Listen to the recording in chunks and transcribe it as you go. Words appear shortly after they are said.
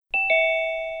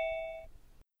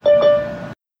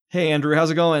Hey, Andrew, how's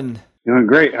it going? Doing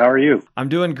great. How are you? I'm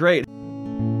doing great.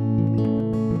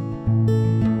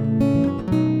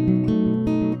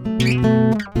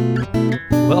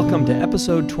 Welcome to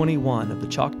episode 21 of the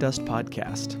Chalk Dust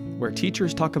Podcast, where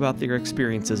teachers talk about their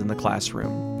experiences in the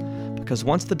classroom. Because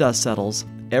once the dust settles,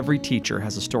 every teacher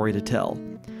has a story to tell.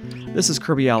 This is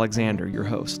Kirby Alexander, your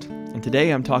host, and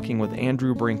today I'm talking with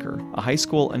Andrew Brinker, a high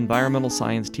school environmental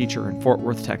science teacher in Fort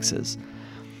Worth, Texas.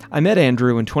 I met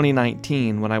Andrew in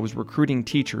 2019 when I was recruiting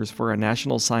teachers for a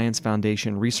National Science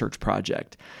Foundation research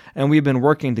project, and we've been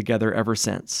working together ever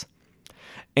since.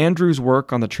 Andrew's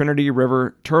work on the Trinity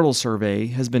River Turtle Survey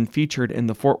has been featured in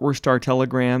the Fort Worth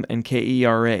Star-Telegram and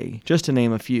KERA, just to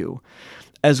name a few,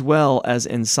 as well as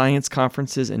in science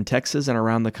conferences in Texas and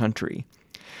around the country.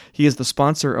 He is the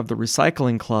sponsor of the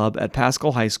Recycling Club at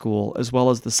Paschal High School, as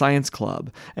well as the Science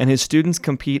Club, and his students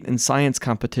compete in science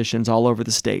competitions all over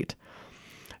the state.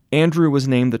 Andrew was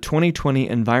named the 2020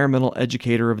 Environmental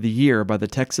Educator of the Year by the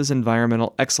Texas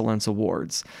Environmental Excellence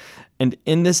Awards, and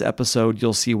in this episode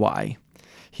you'll see why.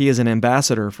 He is an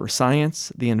ambassador for science,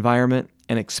 the environment,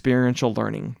 and experiential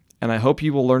learning, and I hope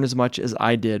you will learn as much as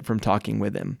I did from talking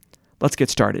with him. Let's get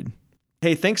started.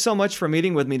 Hey, thanks so much for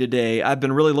meeting with me today. I've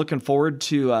been really looking forward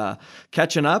to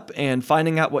catching up and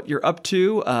finding out what you're up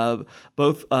to,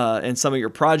 both in some of your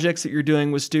projects that you're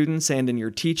doing with students and in your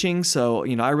teaching. So,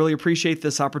 I really appreciate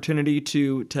this opportunity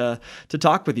to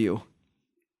talk with you.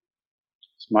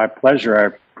 It's my pleasure.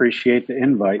 I appreciate the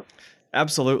invite.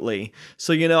 Absolutely.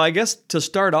 So, I guess to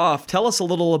start off, tell us a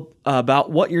little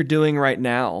about what you're doing right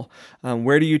now.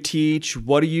 Where do you teach?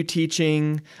 What are you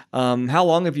teaching? How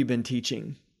long have you been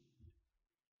teaching?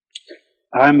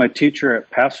 I'm a teacher at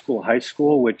Paschal High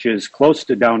School, which is close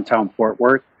to downtown Fort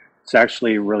Worth. It's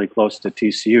actually really close to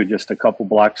TCU, just a couple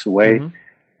blocks away.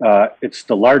 Mm-hmm. It's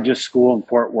the largest school in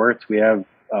Fort Worth. We have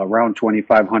around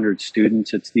 2,500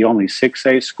 students. It's the only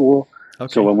 6A school.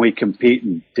 Okay. So when we compete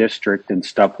in district and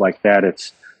stuff like that,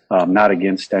 it's not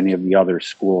against any of the other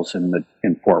schools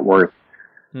in Fort Worth.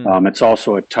 Hmm. It's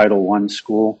also a Title I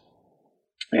school,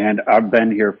 and I've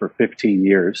been here for 15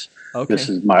 years. Okay. This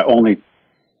is my only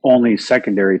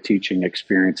secondary teaching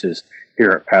experiences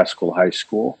here at Paschal High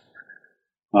School.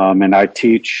 And I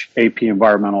teach AP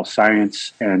Environmental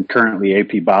Science and currently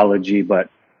AP Biology, but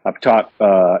I've taught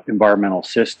environmental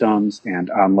systems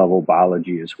and on-level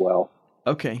biology as well.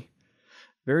 Okay.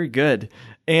 Very good.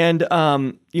 And,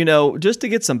 just to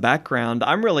get some background,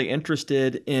 I'm really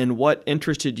interested in what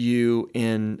interested you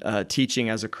in teaching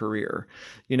as a career.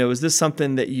 Is this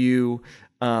something that you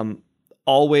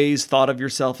always thought of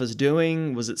yourself as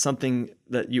doing? Was it something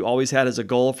that you always had as a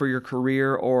goal for your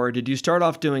career, or did you start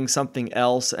off doing something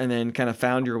else and then kind of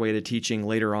found your way to teaching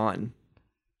later on?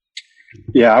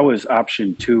 Yeah, I was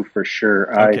option 2 for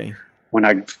sure. Okay. When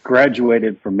I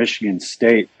graduated from Michigan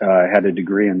State, I had a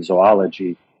degree in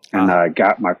zoology, and I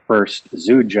got my first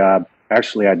zoo job.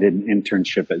 Actually, I did an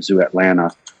internship at Zoo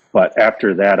Atlanta, but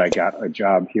after that, I got a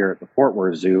job here at the Fort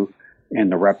Worth Zoo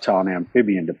in the reptile and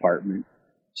amphibian department.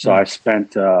 So I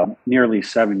spent nearly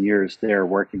 7 years there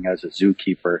working as a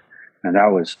zookeeper, and that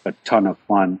was a ton of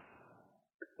fun.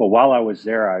 But while I was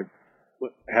there, I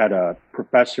had a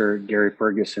professor, Gary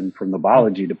Ferguson, from the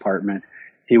biology department.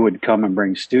 He would come and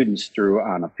bring students through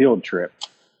on a field trip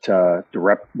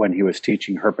when he was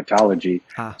teaching herpetology.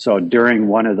 So during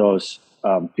one of those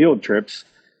field trips,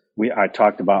 I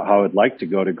talked about how I'd like to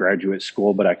go to graduate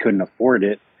school, but I couldn't afford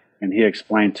it. And he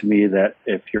explained to me that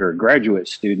if you're a graduate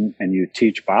student and you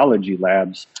teach biology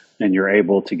labs, then you're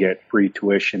able to get free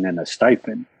tuition and a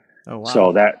stipend. Oh, wow.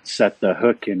 So that set the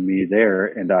hook in me there,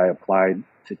 and I applied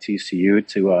to TCU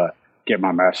to get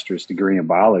my master's degree in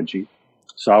biology.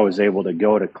 So I was able to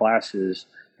go to classes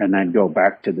and then go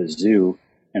back to the zoo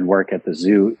and work at the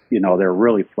zoo. They're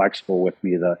really flexible with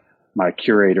me, my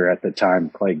curator at the time,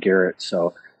 Clay Garrett.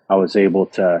 So I was able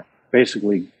to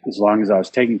basically, as long as I was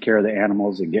taking care of the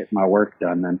animals and getting my work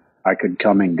done, then I could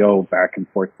come and go back and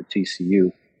forth to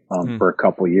TCU for a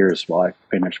couple of years while I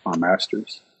finished my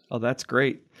master's. Oh, that's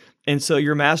great. And so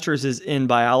your master's is in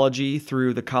biology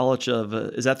through the College of,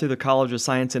 is that through the College of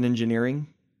Science and Engineering?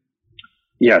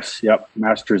 Yes, yep.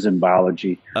 Master's in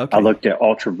biology. Okay. I looked at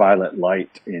ultraviolet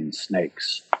light in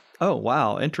snakes. Oh,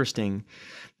 wow. Interesting.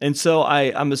 And so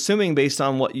I'm assuming, based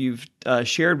on what you've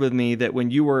shared with me, that when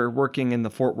you were working in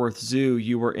the Fort Worth Zoo,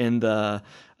 you were in the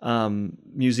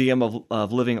Museum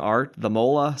of Living Art, the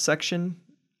MOLA section,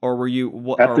 or were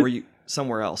you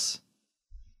somewhere else?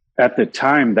 At the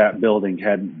time, that building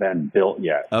hadn't been built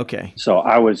yet. Okay. So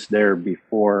I was there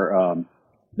before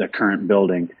the current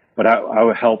building, but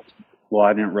I helped well,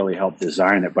 I didn't really help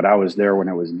design it, but I was there when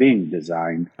it was being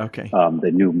designed. Okay.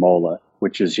 The new MOLA,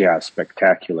 which is, a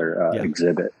spectacular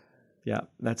exhibit. Yeah,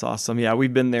 that's awesome. Yeah,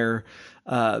 we've been there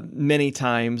many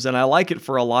times, and I like it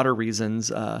for a lot of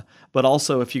reasons. But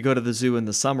also, if you go to the zoo in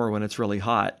the summer when it's really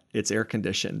hot, it's air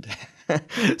conditioned.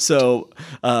 So,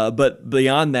 but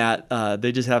beyond that,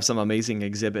 they just have some amazing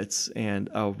exhibits and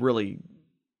a really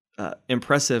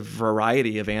impressive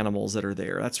variety of animals that are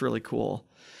there. That's really cool.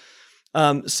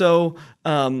 So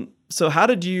how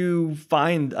did you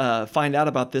find out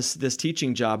about this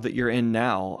teaching job that you're in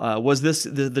now? Was this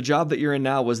the job that you're in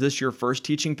now? Was this your first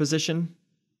teaching position?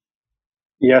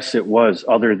 Yes, it was.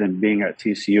 Other than being at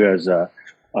TCU as a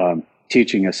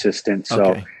teaching assistant,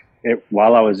 so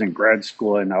while I was in grad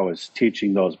school and I was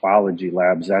teaching those biology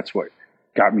labs, that's what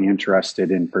got me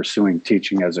interested in pursuing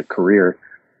teaching as a career.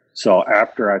 So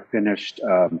after I finished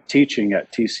teaching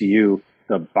at TCU,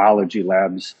 the biology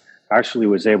labs, actually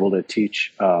was able to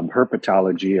teach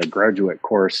herpetology, a graduate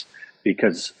course,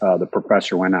 because the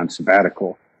professor went on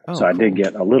sabbatical. So I did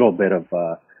get a little bit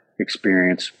of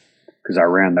experience because I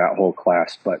ran that whole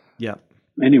class. But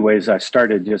anyways, I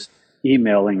started just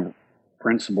emailing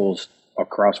principals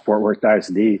across Fort Worth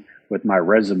ISD with my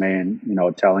resume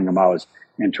and, telling them I was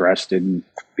interested in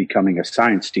becoming a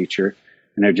science teacher.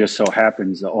 And it just so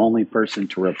happens the only person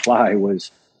to reply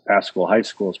was Pascal High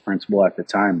School's principal at the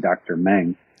time, Dr.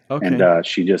 Meng. And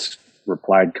she just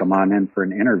replied, "Come on in for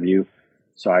an interview."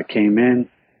 So I came in.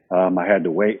 I had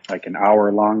to wait like an hour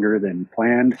longer than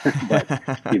planned, but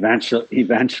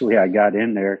eventually I got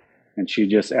in there, and she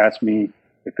just asked me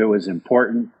if it was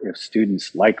important if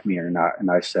students like me or not.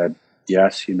 And I said,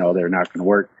 yes, they're not going to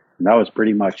work. And that was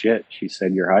pretty much it. She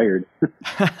said, "You're hired."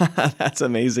 That's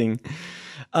amazing.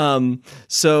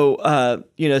 So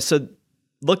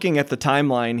looking at the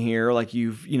timeline here, like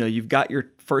you've got your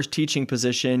first teaching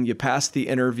position, you passed the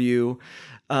interview.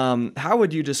 How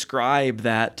would you describe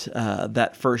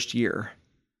that first year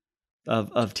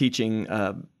of teaching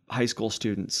high school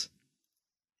students?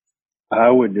 I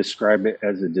would describe it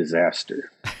as a disaster.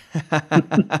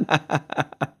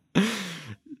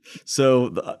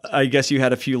 So I guess you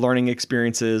had a few learning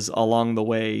experiences along the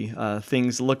way,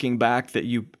 things looking back that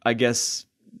you, I guess,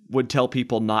 would tell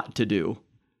people not to do.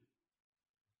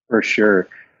 For sure.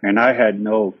 And I had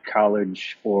no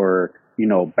college or,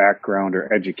 background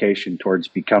or education towards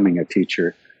becoming a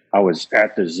teacher. I was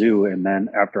at the zoo, and then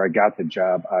after I got the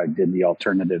job, I did the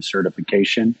alternative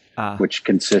certification, which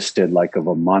consisted of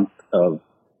a month of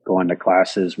going to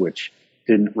classes, which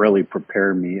didn't really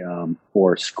prepare me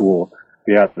for school.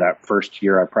 Yeah, that first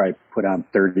year I probably put on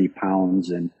 30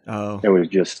 pounds, and it was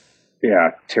just,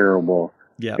 terrible.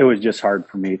 Yeah. It was just hard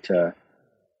for me to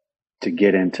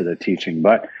get into the teaching.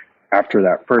 But after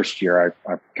that first year,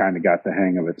 I kind of got the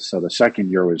hang of it. So the second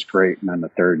year was great, and then the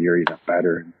third year even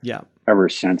better. Yeah. Ever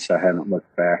since, I haven't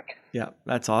looked back. Yeah,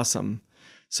 that's awesome.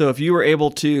 So if you were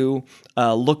able to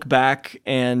look back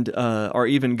and or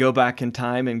even go back in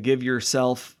time and give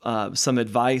yourself some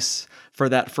advice for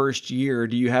that first year,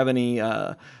 do you have any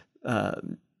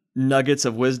nuggets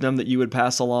of wisdom that you would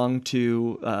pass along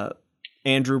to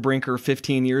Andrew Brinker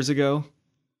 15 years ago?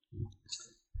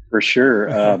 For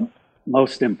sure.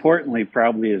 Most importantly,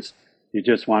 probably is you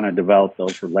just want to develop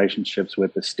those relationships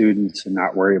with the students and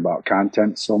not worry about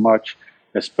content so much.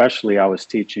 Especially I was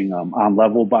teaching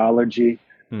on-level biology,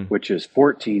 which is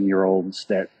 14-year-olds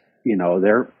that, they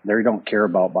don't care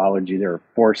about biology. They're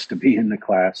forced to be in the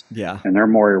class. Yeah. And they're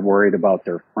more worried about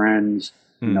their friends,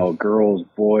 girls,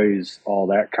 boys, all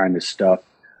that kind of stuff.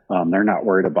 They're not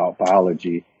worried about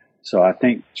biology. So I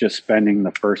think just spending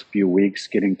the first few weeks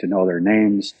getting to know their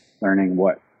names, learning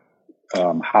what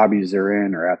hobbies they're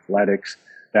in or athletics,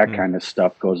 that kind of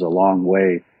stuff goes a long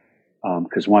way.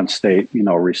 Because once they,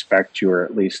 respect you or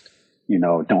at least,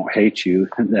 don't hate you,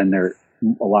 then they're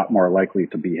a lot more likely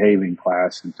to behave in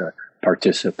class and to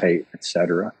participate,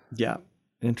 etc. Yeah.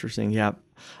 Interesting. Yeah.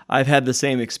 I've had the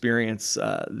same experience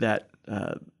that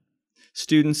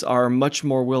students are much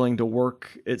more willing to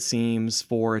work, it seems,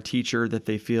 for a teacher that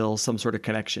they feel some sort of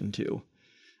connection to.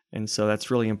 And so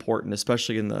that's really important,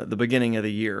 especially in the beginning of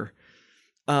the year.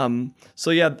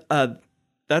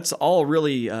 That's all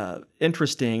really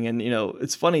interesting. And,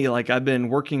 it's funny, I've been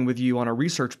working with you on a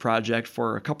research project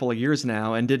for a couple of years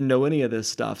now and didn't know any of this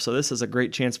stuff. So this is a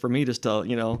great chance for me just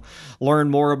to, learn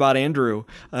more about Andrew,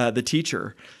 the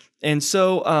teacher. And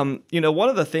so, one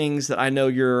of the things that I know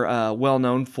you're well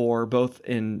known for, both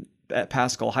at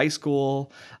Pascal High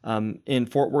School, in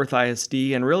Fort Worth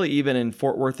ISD, and really even in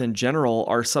Fort Worth in general,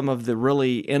 are some of the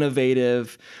really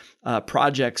innovative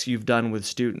projects you've done with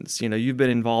students. You've been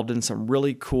involved in some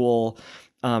really cool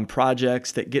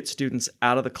projects that get students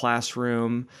out of the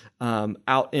classroom,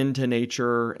 out into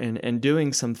nature, and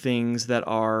doing some things that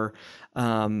are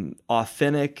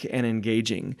authentic and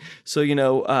engaging.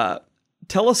 So,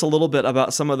 tell us a little bit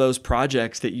about some of those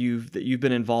projects that you've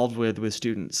been involved with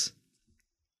students.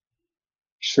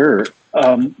 Sure.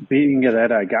 Being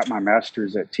that I got my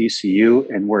master's at TCU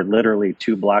and we're literally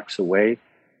 2 blocks away,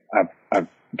 I've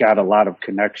got a lot of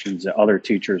connections that other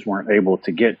teachers weren't able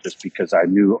to get just because I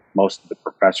knew most of the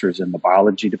professors in the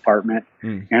biology department.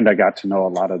 And I got to know a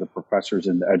lot of the professors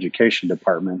in the education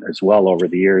department as well over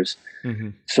the years.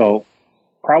 So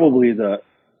probably the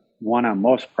one I'm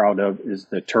most proud of is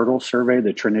the turtle survey,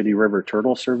 the Trinity River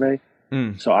Turtle Survey.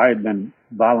 So I had been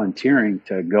volunteering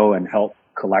to go and help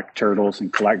collect turtles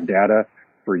and collect data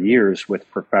for years with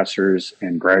professors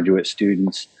and graduate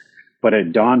students. But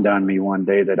it dawned on me one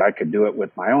day that I could do it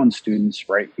with my own students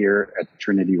right here at the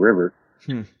Trinity River.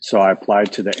 So I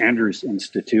applied to the Andrews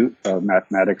Institute of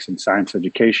Mathematics and Science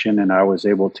Education, and I was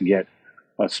able to get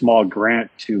a small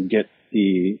grant to get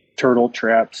the turtle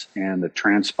traps and the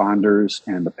transponders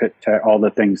and the pit all the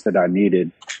things that I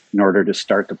needed in order to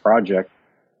start the project.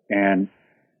 And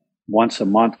once a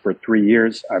month for 3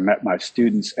 years, I met my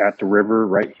students at the river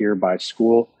right here by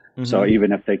school. So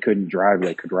even if they couldn't drive,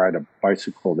 they could ride a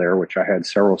bicycle there, which I had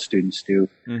several students do.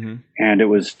 And it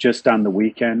was just on the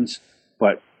weekends,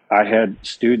 but I had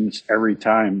students every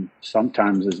time,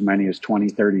 sometimes as many as 20,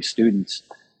 30 students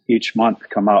each month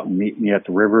come out and meet me at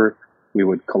the river. We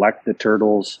would collect the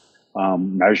turtles,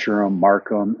 measure them, mark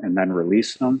them, and then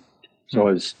release them. So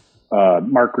it was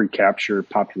mark recapture,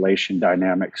 population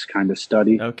dynamics kind of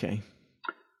study. Okay.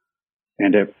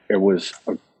 And it was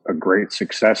a great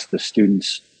success. The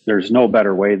students, there's no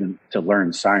better way than to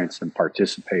learn science than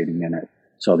participating in it.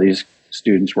 So these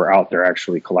students were out there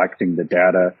actually collecting the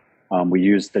data. We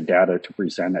used the data to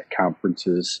present at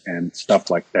conferences and stuff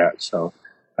like that. So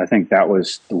I think that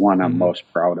was the one I'm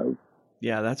most proud of.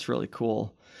 Yeah, that's really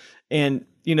cool. And,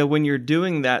 when you're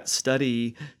doing that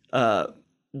study,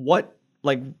 what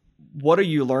are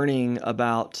you learning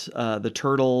about the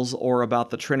turtles or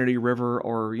about the Trinity River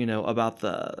or, about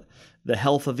the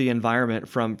health of the environment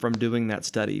from doing that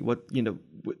study? What,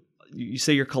 you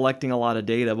say you're collecting a lot of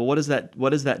data, but what is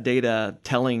that data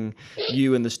telling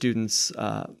you and the students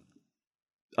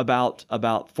about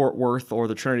Fort Worth or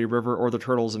the Trinity River or the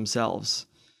turtles themselves?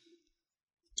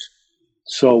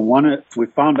 So we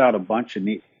found out a bunch of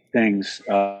neat things.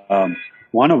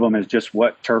 One of them is just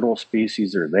what turtle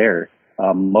species are there.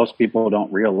 Most people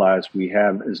don't realize we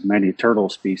have as many turtle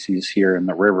species here in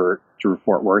the river through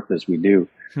Fort Worth as we do.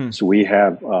 So we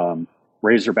have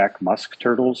razorback musk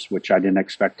turtles, which I didn't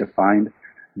expect to find.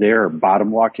 They're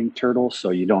bottom walking turtles, so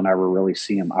you don't ever really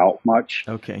see them out much.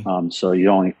 Okay. So you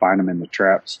only find them in the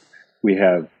traps. We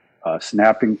have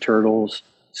snapping turtles,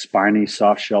 spiny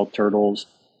soft-shell turtles,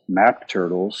 map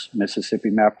turtles, Mississippi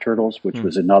map turtles, which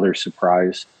was another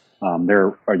surprise.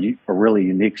 They're a really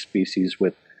unique species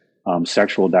with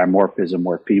sexual dimorphism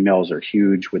where females are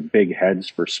huge with big heads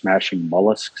for smashing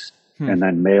mollusks, and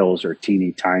then males are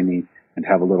teeny tiny and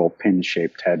have a little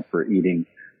pin-shaped head for eating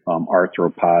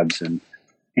arthropods and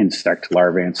insect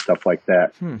larvae and stuff like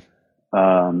that.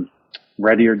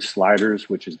 Red-eared sliders,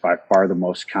 which is by far the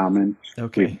most common.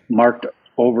 Okay. We've marked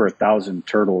over 1,000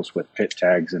 turtles with pit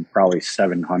tags, and probably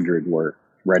 700 were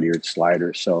red-eared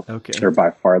sliders. So they're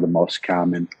by far the most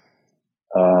common.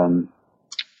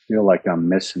 Feel like I'm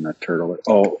missing a turtle.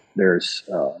 Oh, there's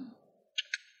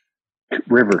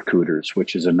river cooters,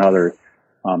 which is another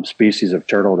species of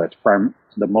turtle that's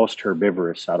the most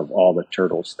herbivorous out of all the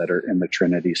turtles that are in the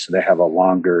Trinity. So they have a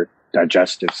longer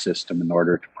digestive system in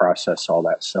order to process all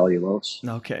that cellulose.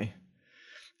 Okay.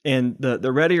 And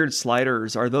the red-eared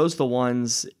sliders, are those the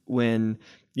ones when,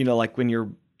 like when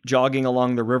you're jogging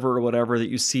along the river or whatever that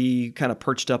you see kind of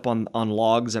perched up on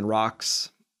logs and rocks?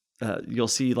 You'll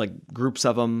see like groups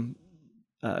of them.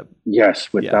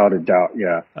 Yes, without a doubt.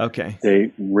 Yeah. Okay.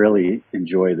 They really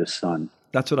enjoy the sun.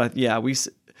 That's what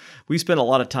we spent a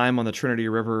lot of time on the Trinity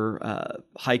River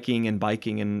hiking and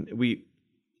biking, and we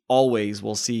always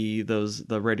will see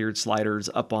the red-eared sliders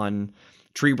up on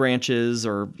tree branches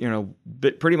or,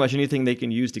 pretty much anything they can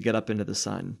use to get up into the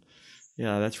sun.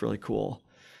 Yeah, that's really cool.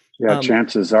 Yeah,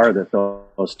 chances are that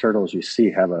those turtles you see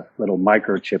have a little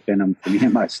microchip in them for me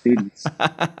and my students.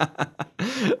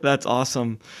 That's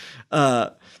awesome.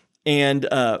 And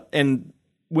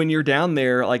when you're down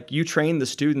there, like you train the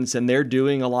students and they're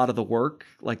doing a lot of the work,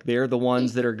 like they're the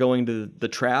ones that are going to the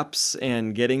traps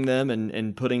and getting them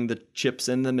and putting the chips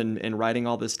in them and writing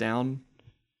all this down.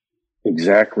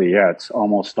 Exactly. Yeah. It's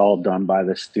almost all done by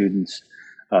the students.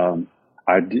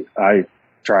 I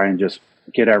try and just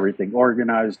get everything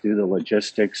organized, do the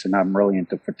logistics, and I'm really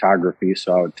into photography,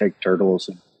 so I would take turtles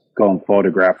and go and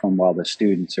photograph them while the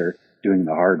students are doing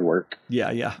the hard work.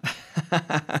 Yeah.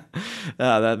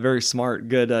 That very smart,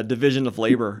 good division of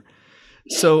labor.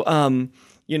 So,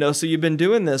 so you've been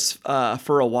doing this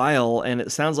for a while, and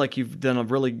it sounds like you've done a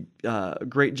really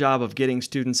great job of getting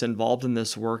students involved in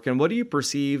this work. And what do you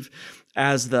perceive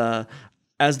as the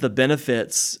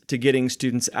benefits to getting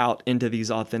students out into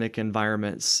these authentic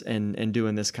environments and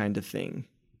doing this kind of thing?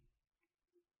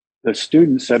 The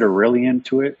students that are really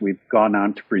into it, we've gone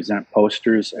on to present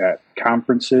posters at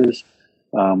conferences.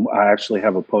 I actually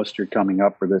have a poster coming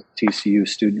up for the TCU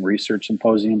Student Research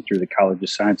Symposium through the College of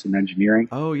Science and Engineering.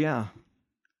 Oh, yeah.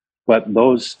 But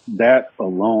that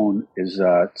alone is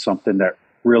something that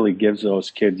really gives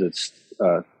those kids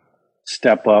a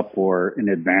step up or an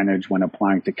advantage when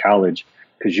applying to college,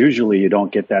 because usually you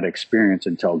don't get that experience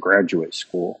until graduate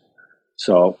school.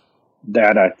 So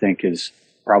that, I think, is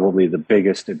probably the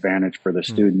biggest advantage for the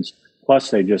students. Plus,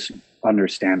 they just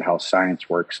understand how science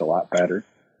works a lot better.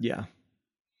 Yeah.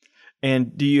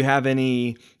 And do you have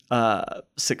any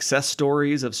success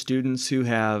stories of students who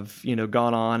have,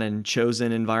 gone on and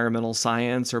chosen environmental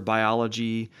science or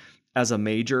biology as a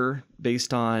major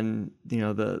based on,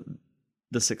 the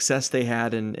success they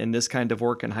had in this kind of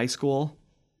work in high school?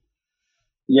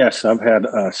 Yes, I've had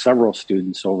several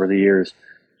students over the years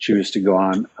choose to go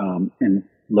on and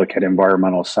look at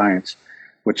environmental science,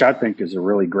 which I think is a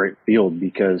really great field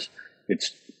because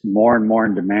it's more and more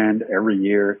in demand every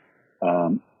year.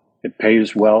 It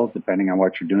pays well depending on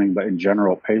what you're doing, but in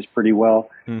general, it pays pretty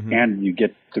well. Mm-hmm. And you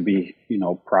get to be,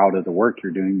 proud of the work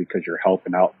you're doing because you're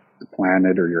helping out the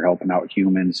planet or you're helping out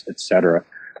humans, et cetera.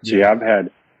 So yeah, I've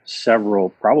had several,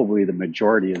 probably the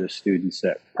majority of the students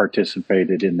that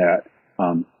participated in that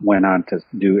went on to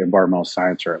do environmental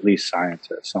science or at least science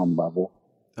at some level.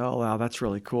 Oh, wow. That's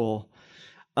really cool.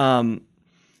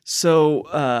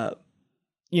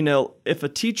 If a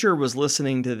teacher was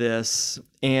listening to this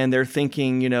and they're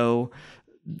thinking,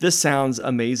 this sounds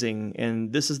amazing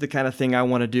and this is the kind of thing I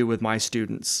want to do with my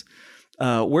students,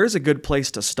 where's a good place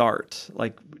to start?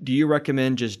 Like, do you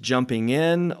recommend just jumping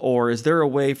in, or is there a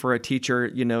way for a teacher,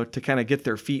 to kind of get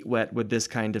their feet wet with this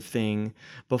kind of thing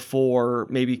before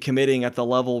maybe committing at the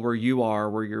level where you are,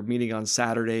 where you're meeting on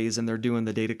Saturdays and they're doing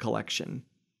the data collection?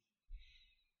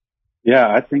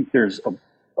 Yeah, I think there's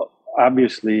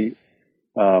obviously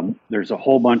there's a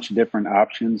whole bunch of different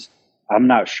options. I'm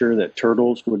not sure that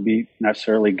turtles would be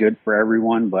necessarily good for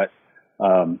everyone, but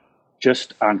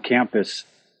just on campus,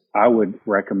 I would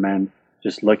recommend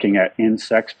just looking at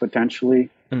insects potentially,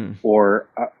 or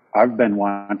I've been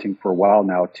wanting for a while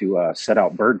now to set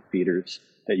out bird feeders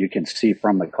that you can see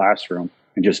from the classroom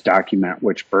and just document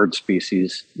which bird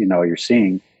species, you're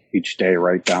seeing each day.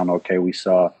 Write down, okay, we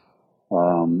saw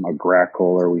a grackle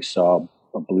or we saw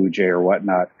a blue jay or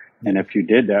whatnot. And if you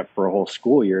did that for a whole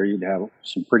school year, you'd have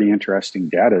some pretty interesting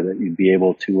data that you'd be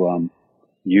able to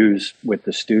use with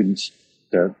the students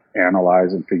to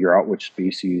analyze and figure out which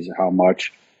species, how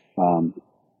much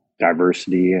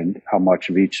diversity and how much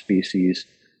of each species.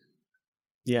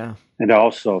 Yeah. And I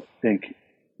also think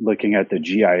looking at the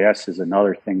GIS is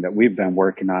another thing that we've been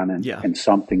working on and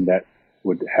something that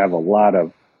would have a lot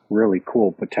of really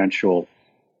cool potential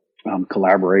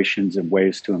collaborations and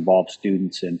ways to involve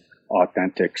students in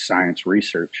authentic science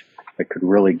research that could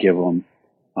really give them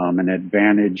an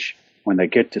advantage when they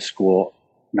get to school,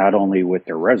 not only with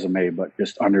their resume, but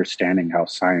just understanding how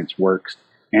science works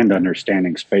and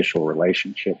understanding spatial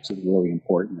relationships is really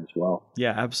important as well.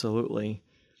 Yeah, absolutely.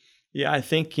 Yeah, I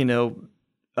think,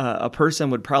 a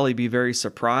person would probably be very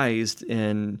surprised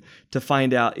to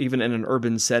find out, even in an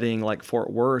urban setting like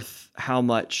Fort Worth, how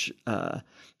much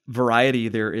variety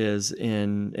there is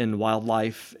in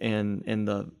wildlife and in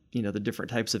the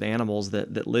different types of animals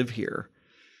that live here.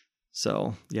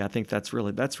 So yeah, I think that's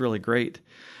really great.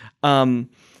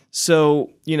 So,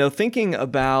 thinking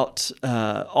about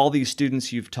all these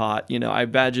students you've taught, I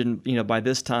imagine, by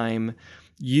this time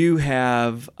you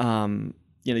have,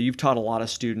 you've taught a lot of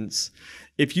students.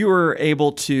 If you were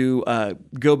able to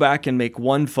go back and make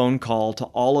one phone call to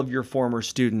all of your former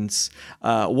students,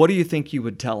 what do you think you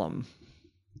would tell them?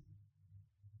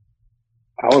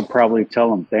 I would probably tell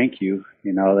them thank you.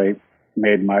 They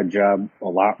made my job a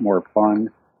lot more fun.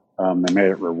 They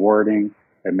made it rewarding.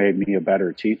 It made me a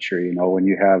better teacher. When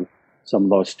you have some of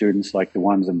those students like the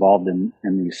ones involved in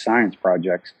these science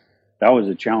projects, that was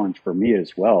a challenge for me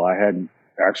as well. I hadn't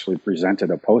actually presented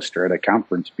a poster at a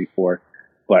conference before,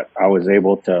 but I was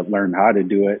able to learn how to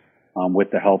do it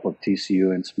with the help of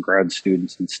TCU and some grad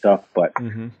students and stuff. But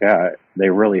yeah, they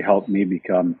really helped me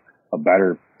become a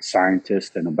better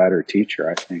scientist and a better teacher,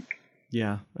 I think.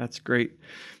 Yeah, that's great.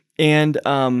 And,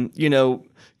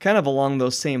 kind of along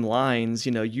those same lines,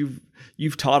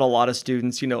 you've taught a lot of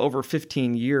students, over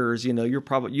 15 years,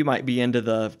 you might be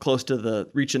into close to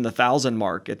reaching the 1,000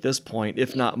 mark at this point,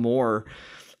 if not more.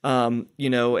 And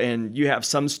you have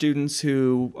some students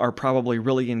who are probably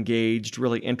really engaged,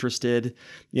 really interested,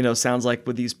 sounds like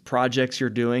with these projects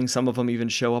you're doing, some of them even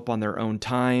show up on their own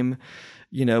time,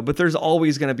 but there's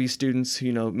always going to be students,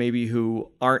 maybe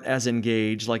who aren't as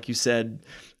engaged. Like you said,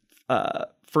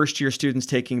 first year students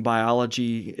taking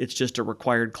biology, it's just a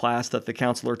required class that the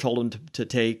counselor told them to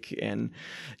take. And,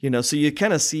 so you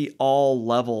kind of see all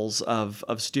levels of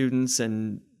students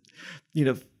and,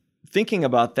 thinking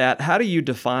about that, how do you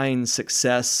define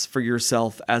success for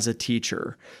yourself as a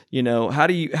teacher? How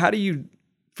do you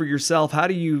for yourself, how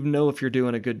do you know if you're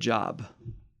doing a good job?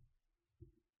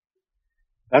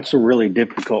 That's a really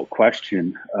difficult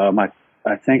question.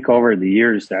 I think over the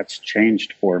years that's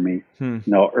changed for me.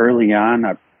 Early on,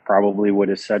 I probably would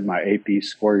have said my AP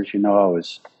scores,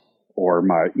 or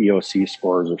my EOC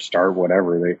scores or STAR,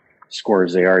 whatever the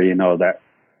scores they are, that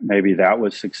maybe that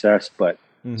was success. But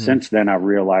since then, I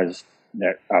realized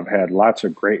that I've had lots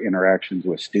of great interactions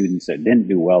with students that didn't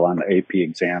do well on the AP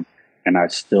exam, and I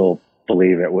still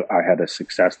believe I had a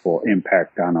successful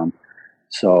impact on them.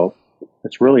 So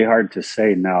it's really hard to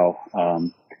say now.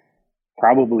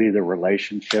 Probably the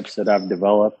relationships that I've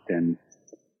developed and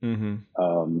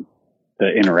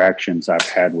the interactions I've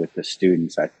had with the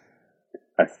students, I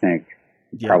think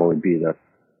would probably be the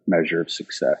measure of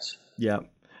success. Yeah.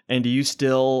 And do you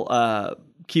still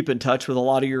keep in touch with a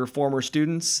lot of your former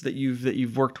students that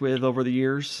you've worked with over the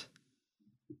years?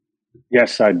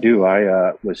 Yes, I do.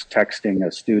 I was texting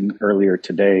a student earlier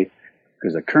today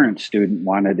because a current student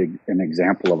wanted an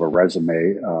example of a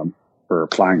resume for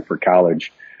applying for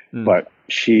college. But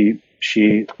she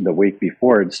the week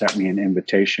before had sent me an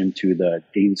invitation to the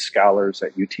Dean Scholars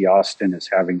at UT Austin is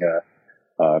having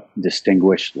a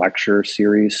distinguished lecture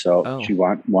series. So she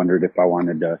wondered if I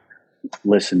wanted to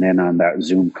listen in on that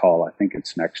Zoom call. I think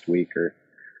it's next week.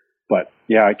 But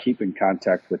yeah, I keep in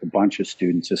contact with a bunch of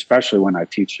students, especially when I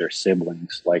teach their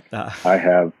siblings. Like I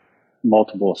have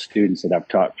multiple students that I've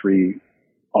taught 3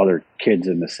 other kids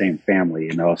in the same family,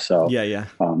 so yeah.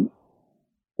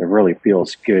 It really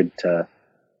feels good to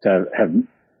have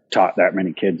taught that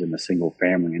many kids in a single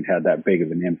family and had that big of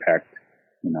an impact,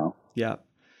 Yeah,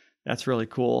 that's really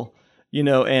cool.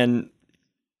 And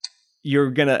you're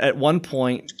going to, at one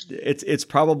point, it's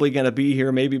probably going to be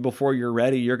here maybe before you're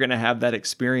ready, you're going to have that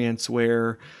experience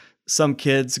where some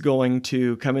kid's going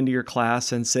to come into your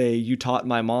class and say, you taught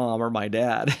my mom or my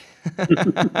dad.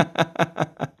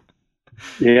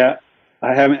 Yeah,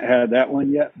 I haven't had that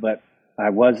one yet, but I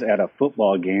was at a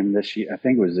football game this year. I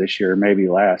think it was this year, maybe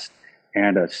last.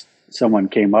 And someone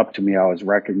came up to me. I was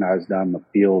recognized on the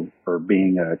field for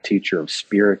being a teacher of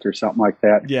spirit or something like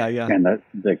that. Yeah. And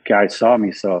the guy saw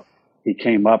me. So he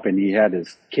came up and he had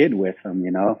his kid with him,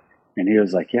 and he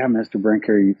was like, yeah, Mr.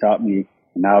 Brinker, you taught me.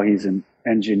 Now he's an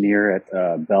engineer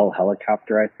at Bell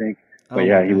Helicopter, I think. But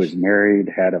he was married,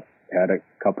 had a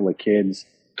couple of kids.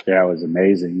 Yeah, it was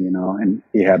amazing, and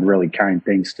he had really kind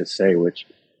things to say, which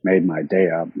made my day,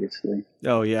 obviously.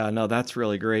 Oh yeah, no, that's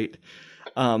really great.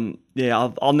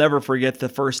 I'll never forget the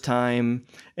first time,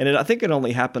 and I think it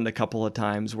only happened a couple of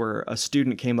times, where a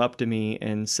student came up to me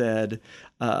and said,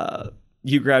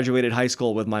 you graduated high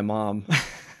school with my mom.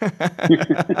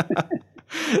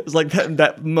 It's like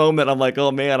that moment. I'm like,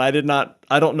 oh man, I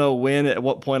don't know at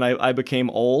what point I became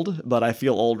old, but I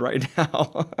feel old right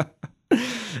now.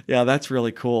 Yeah, that's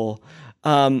really cool.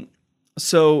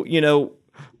 So,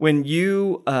 when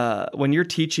you're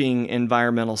teaching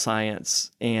environmental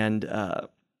science and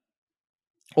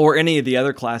or any of the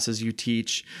other classes you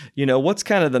teach, what's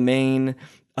kind of the main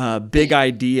big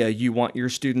idea you want your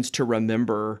students to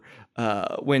remember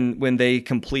when they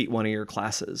complete one of your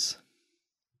classes?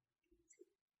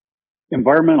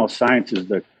 Environmental science is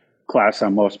the class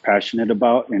I'm most passionate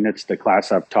about, and it's the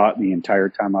class I've taught the entire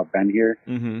time I've been here.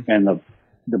 And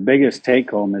the biggest take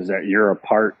home is that you're a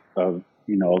part of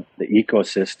the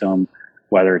ecosystem,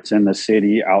 whether it's in the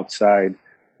city, outside.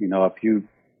 If you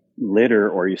litter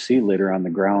or you see litter on the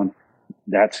ground,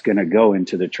 that's going to go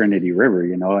into the Trinity River,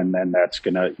 and then that's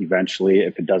going to eventually,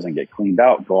 if it doesn't get cleaned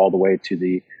out, go all the way to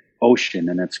the ocean,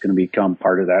 and it's going to become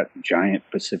part of that giant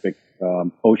Pacific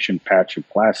ocean patch of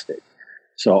plastic.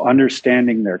 So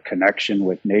understanding their connection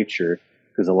with nature,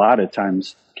 because a lot of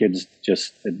times kids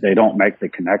they don't make the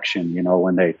connection,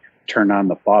 when they turn on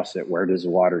the faucet, where does the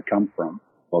water come from?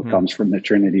 Well, it comes from the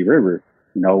Trinity River.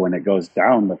 When it goes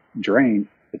down the drain,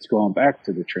 it's going back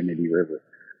to the Trinity River.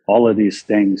 All of these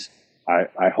things,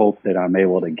 I hope that I'm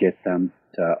able to get them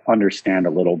to understand a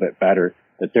little bit better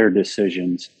that their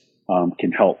decisions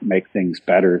can help make things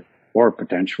better or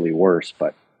potentially worse,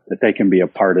 but that they can be a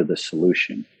part of the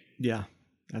solution. Yeah,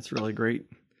 that's really great.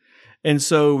 And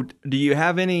so, do you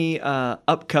have any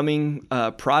upcoming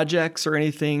projects or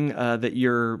anything that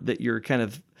you're kind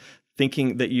of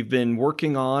thinking that you've been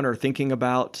working on or thinking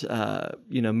about,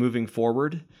 moving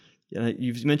forward?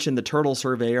 You've mentioned the turtle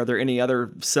survey. Are there any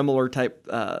other similar type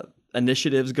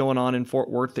initiatives going on in Fort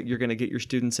Worth that you're going to get your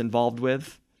students involved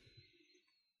with?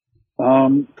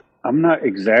 I'm not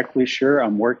exactly sure.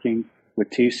 I'm working with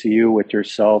TCU, with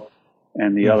yourself,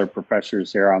 and the other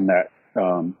professors there on that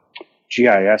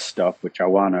GIS stuff, which I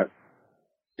want to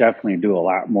definitely do a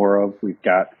lot more of. We've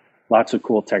got lots of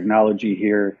cool technology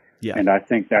here, and I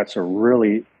think that's a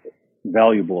really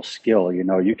valuable skill.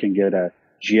 You can get a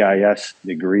GIS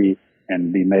degree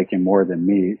and be making more than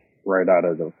me right out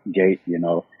of the gate,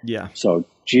 Yeah. So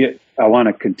I want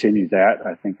to continue that.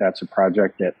 I think that's a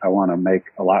project that I want to make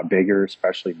a lot bigger,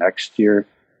 especially next year.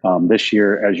 This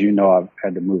year, as you know, I've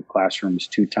had to move classrooms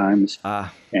 2 times,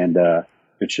 and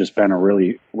it's just been a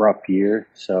really rough year.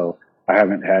 So I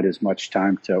haven't had as much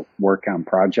time to work on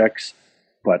projects,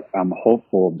 but I'm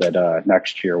hopeful that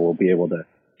next year we'll be able to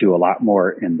do a lot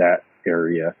more in that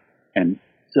area. And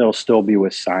it'll still be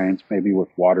with science, maybe with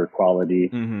water quality,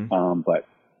 but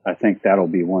I think that'll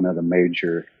be one of the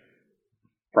major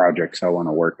projects I want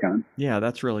to work on. Yeah,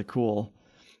 that's really cool.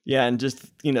 Yeah, and just,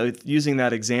 using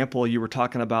that example you were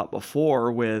talking about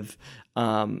before with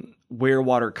where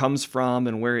water comes from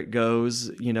and where it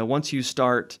goes, once you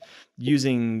start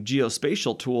using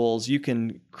geospatial tools, you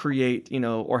can create,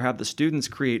 or have the students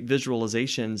create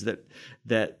visualizations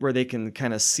that where they can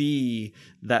kind of see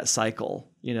that cycle,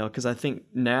 because I think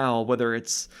now, whether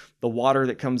it's the water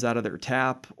that comes out of their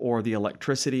tap or the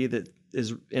electricity that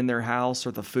is in their house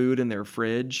or the food in their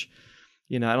fridge,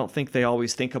 I don't think they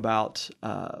always think about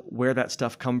where that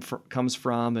stuff comes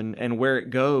from and where it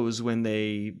goes when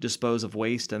they dispose of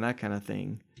waste and that kind of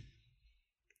thing.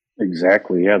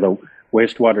 Exactly. Yeah, the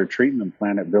wastewater treatment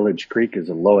plant at Village Creek is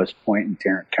the lowest point in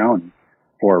Tarrant County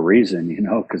for a reason,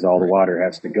 because all the water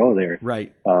has to go there.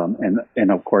 Right.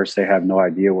 And of course, they have no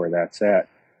idea where that's at.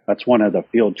 That's one of the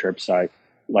field trips I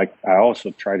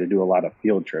also try to do a lot of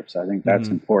field trips. I think that's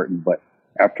important, but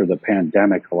after the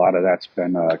pandemic, a lot of that's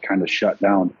been kind of shut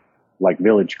down, like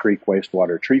Village Creek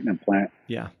wastewater treatment plant.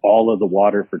 Yeah. All of the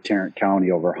water for Tarrant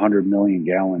County, over 100 million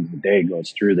gallons a day,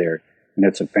 goes through there. And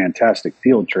it's a fantastic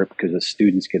field trip because the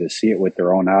students get to see it with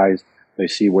their own eyes. They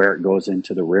see where it goes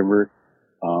into the river.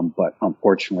 But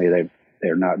unfortunately,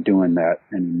 they're not doing that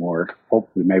anymore.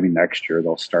 Hopefully, maybe next year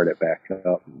they'll start it back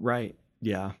up. Right.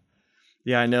 Yeah.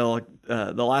 Yeah, I know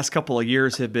the last couple of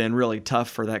years have been really tough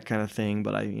for that kind of thing,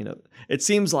 but it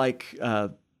seems like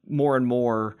more and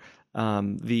more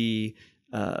some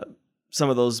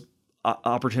of those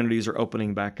opportunities are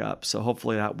opening back up. So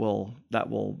hopefully that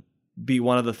will be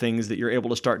one of the things that you're able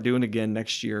to start doing again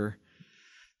next year.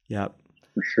 Yeah.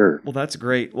 For sure. Well, that's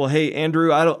great. Well, hey,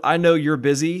 Andrew, I know you're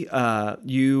busy.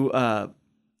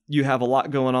 You have a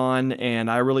lot going on,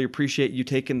 and I really appreciate you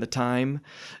taking the time.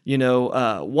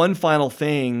 One final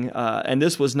thing, and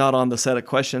this was not on the set of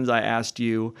questions I asked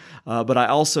you, but I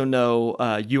also know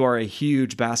you are a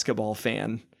huge basketball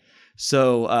fan.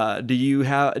 So, do you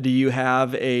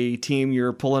have a team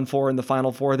you're pulling for in the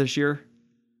Final Four this year?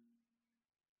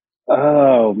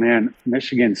 Oh man,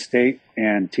 Michigan State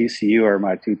and TCU are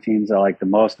my 2 teams I like the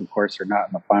most. Of course, they're not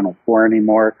in the Final Four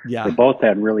anymore. Yeah. They both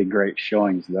had really great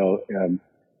showings, though.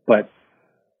 But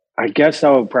I guess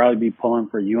I would probably be pulling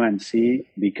for UNC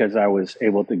because I was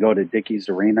able to go to Dickies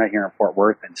Arena here in Fort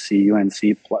Worth and see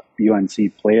UNC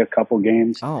play a couple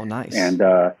games. Oh, nice. And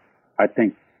I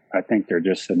think they're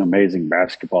just an amazing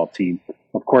basketball team.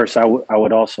 Of course, I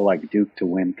would also like Duke to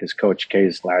win because Coach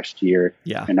K's last year.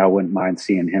 Yeah. And I wouldn't mind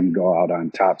seeing him go out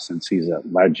on top since he's a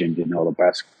legend, the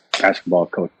best basketball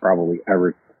coach probably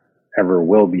ever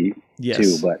will be. Yes.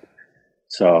 Too. But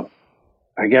so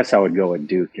I guess I would go with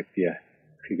Duke if you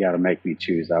got to make me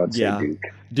choose. I would say Duke.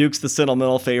 Duke's the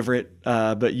sentimental favorite,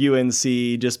 but UNC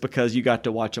just because you got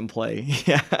to watch them play.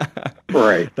 Yeah.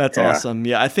 Right. That's awesome.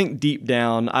 Yeah, I think deep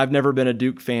down, I've never been a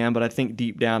Duke fan, but I think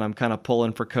deep down I'm kind of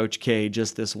pulling for Coach K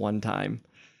just this one time.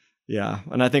 Yeah,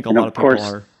 and I think a lot of people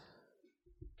are.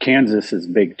 Kansas is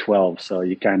Big 12, so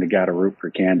you kind of got to root for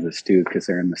Kansas too because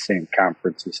they're in the same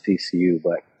conference as TCU.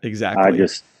 But exactly,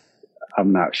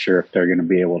 I'm not sure if they're going to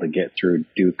be able to get through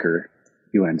Duke or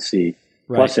UNC. Right.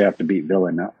 Plus, they have to beat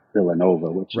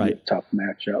Villanova, which is a tough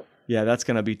matchup. Yeah, that's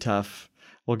going to be tough.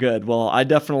 Well, good. Well, I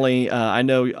definitely, I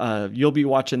know you'll be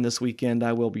watching this weekend.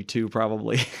 I will be too,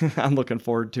 probably. I'm looking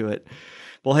forward to it.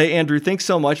 Well, hey, Andrew, thanks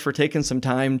so much for taking some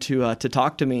time to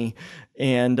talk to me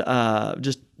and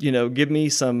just, give me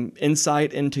some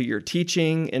insight into your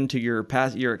teaching, into your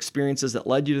experiences that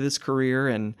led you to this career.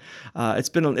 And it's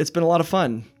been a lot of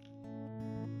fun.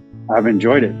 I've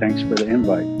enjoyed it. Thanks for the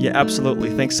invite. Yeah, absolutely.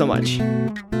 Thanks so much.